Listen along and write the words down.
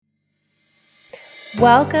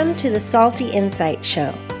Welcome to the Salty Insight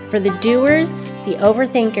Show for the doers, the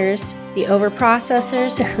overthinkers, the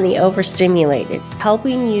overprocessors, and the overstimulated,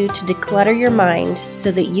 helping you to declutter your mind so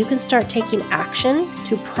that you can start taking action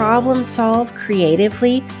to problem solve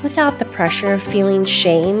creatively without the pressure of feeling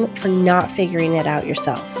shame for not figuring it out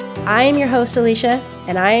yourself. I am your host, Alicia,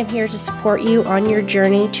 and I am here to support you on your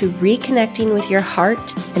journey to reconnecting with your heart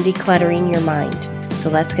and decluttering your mind. So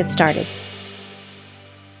let's get started.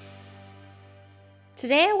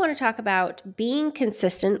 Today, I want to talk about being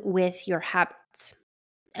consistent with your habits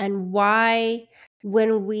and why,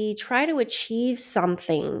 when we try to achieve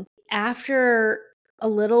something, after a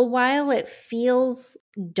little while, it feels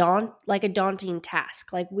like a daunting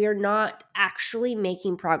task. Like we're not actually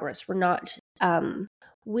making progress.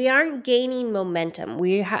 We aren't gaining momentum.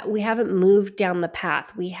 We haven't moved down the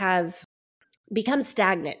path. We have become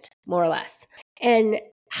stagnant, more or less. And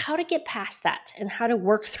how to get past that and how to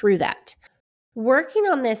work through that. Working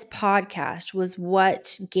on this podcast was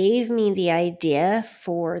what gave me the idea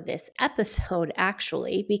for this episode,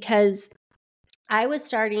 actually, because I was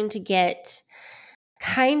starting to get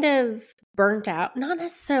kind of burnt out. Not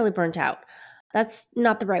necessarily burnt out. That's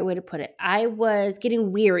not the right way to put it. I was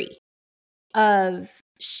getting weary of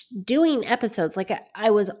doing episodes. Like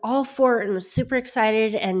I was all for it and was super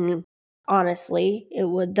excited. And honestly,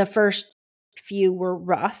 the first few were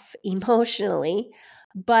rough emotionally.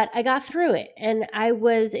 But I got through it and I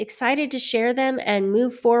was excited to share them and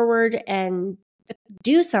move forward and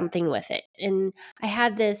do something with it. And I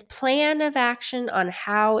had this plan of action on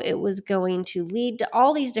how it was going to lead to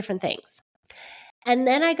all these different things. And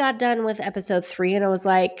then I got done with episode 3 and I was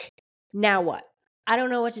like, now what? I don't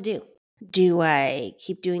know what to do. Do I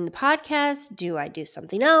keep doing the podcast? Do I do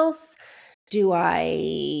something else? Do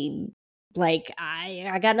I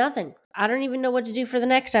I got nothing. I don't even know what to do for the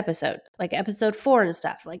next episode, like episode 4 and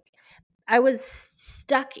stuff. Like I was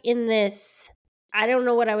stuck in this. I don't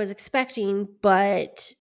know what I was expecting,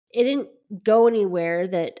 but it didn't go anywhere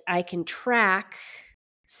that I can track.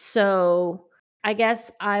 So I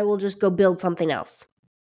guess I will just go build something else.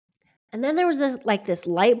 And then there was this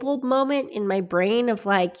light bulb moment in my brain of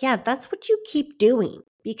like, yeah, that's what you keep doing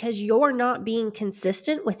because you're not being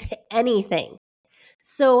consistent with anything.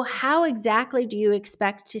 So how exactly do you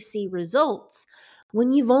expect to see results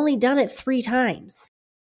when you've only done it 3 times?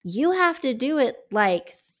 You have to do it like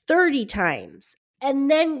 30 times and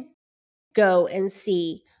then go and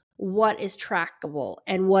see what is trackable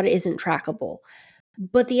and what isn't trackable.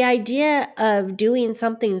 But the idea of doing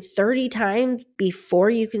something 30 times before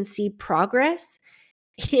you can see progress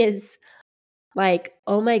is like,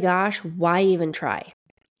 oh my gosh, why even try?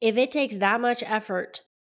 If it takes that much effort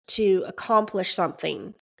to accomplish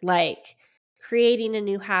something like creating a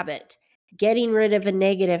new habit, getting rid of a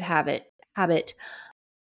negative habit,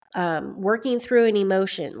 working through an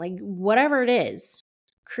emotion, like whatever it is,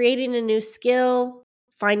 creating a new skill,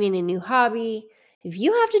 finding a new hobby, if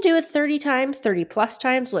you have to do it 30 times, 30 plus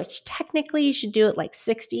times, which technically you should do it like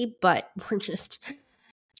 60, but we're just,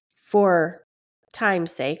 for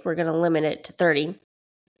time's sake, we're going to limit it to 30.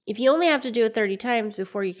 If you only have to do it 30 times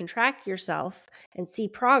before you can track yourself and see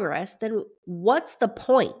progress, then what's the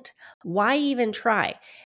point? Why even try?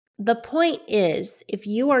 The point is, if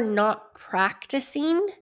you are not practicing,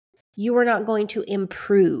 you are not going to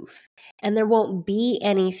improve and there won't be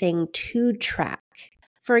anything to track.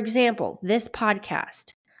 For example, this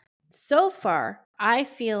podcast. So far, I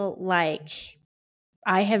feel like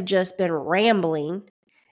I have just been rambling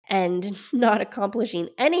and not accomplishing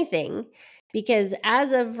anything because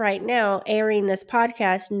as of right now, airing this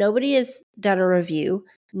podcast, nobody has done a review.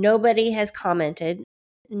 Nobody has commented.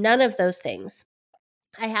 None of those things.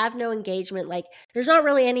 I have no engagement. Like there's not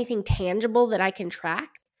really anything tangible that I can track.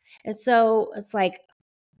 And so it's like,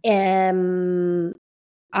 am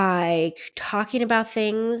I talking about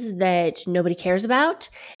things that nobody cares about?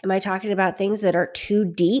 Am I talking about things that are too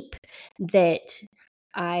deep that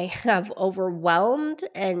I have overwhelmed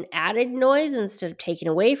and added noise instead of taking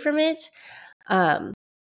away from it?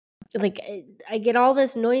 Like I get all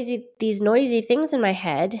these noisy things in my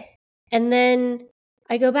head, and then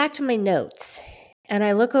I go back to my notes and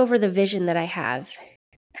I look over the vision that I have,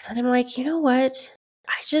 and I'm like, you know what?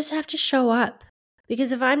 I just have to show up.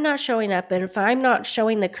 Because if I'm not showing up and if I'm not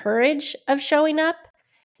showing the courage of showing up,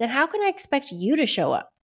 then how can I expect you to show up?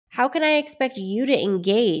 How can I expect you to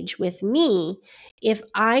engage with me if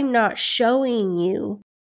I'm not showing you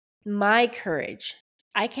my courage?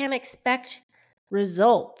 I can't expect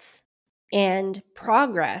results and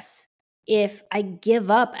progress if I give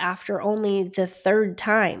up after only the 3rd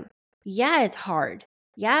time. Yeah, it's hard.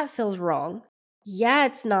 Yeah, it feels wrong. Yeah,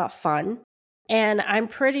 it's not fun. And I'm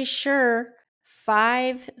pretty sure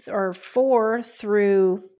 4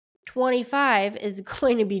 through 25 is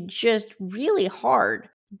going to be just really hard.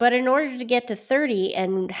 But in order to get to 30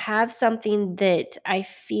 and have something that I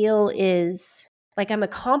feel is like I'm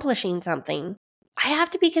accomplishing something, I have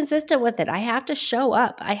to be consistent with it. I have to show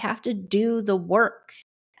up. I have to do the work.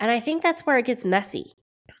 And I think that's where it gets messy,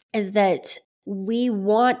 is that we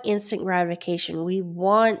want instant gratification. We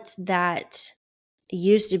want that. It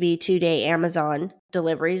used to be 2-day Amazon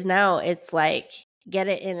deliveries. Now it's like, get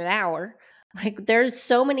it in an hour. Like, there's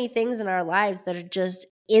so many things in our lives that are just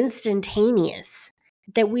instantaneous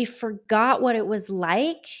that we forgot what it was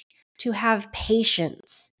like to have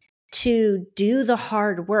patience, to do the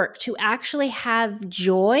hard work, to actually have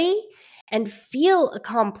joy and feel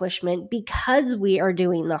accomplishment because we are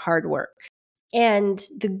doing the hard work. And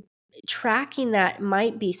the tracking that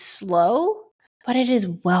might be slow, but it is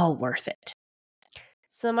well worth it.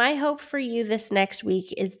 So my hope for you this next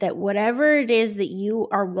week is that whatever it is that you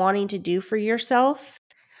are wanting to do for yourself,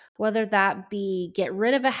 whether that be get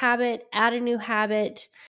rid of a habit, add a new habit,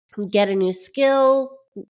 get a new skill,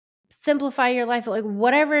 simplify your life, like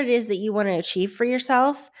whatever it is that you want to achieve for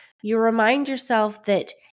yourself, you remind yourself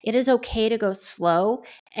that it is okay to go slow,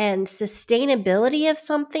 and sustainability of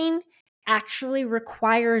something actually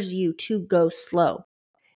requires you to go slow.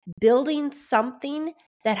 Building something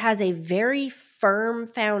that has a very firm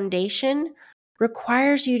foundation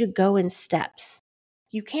requires you to go in steps.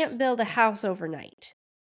 You can't build a house overnight.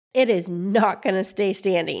 It is not going to stay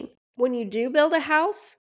standing. When you do build a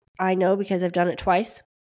house, I know because I've done it twice.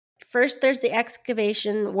 First, there's the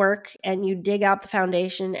excavation work, and you dig out the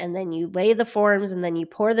foundation, and then you lay the forms, and then you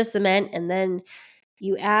pour the cement, and then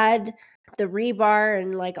you add the rebar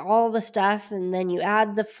and like all the stuff, and then you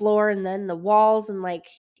add the floor and then the walls, and like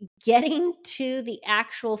getting to the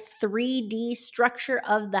actual 3D structure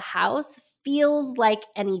of the house feels like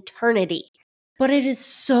an eternity. But it is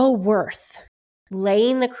so worth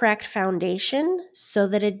laying the correct foundation so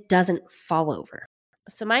that it doesn't fall over.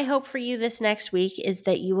 So my hope for you this next week is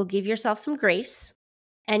that you will give yourself some grace,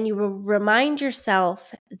 and you will remind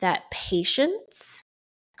yourself that patience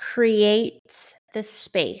creates the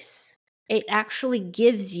space. It actually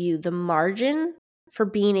gives you the margin for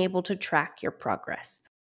being able to track your progress.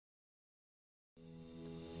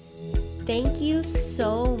 Thank you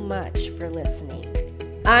so much for listening.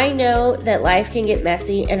 I know that life can get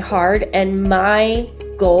messy and hard, and my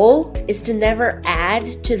goal is to never add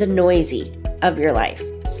to the noisy of your life.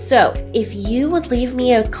 So if you would leave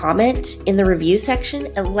me a comment in the review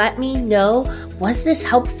section and let me know, was this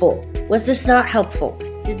helpful? Was this not helpful?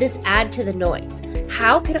 Did this add to the noise?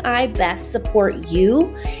 How can I best support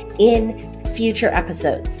you in future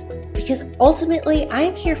episodes? Because ultimately,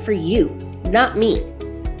 I'm here for you, not me.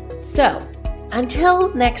 So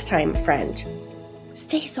until next time, friend,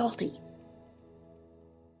 stay salty.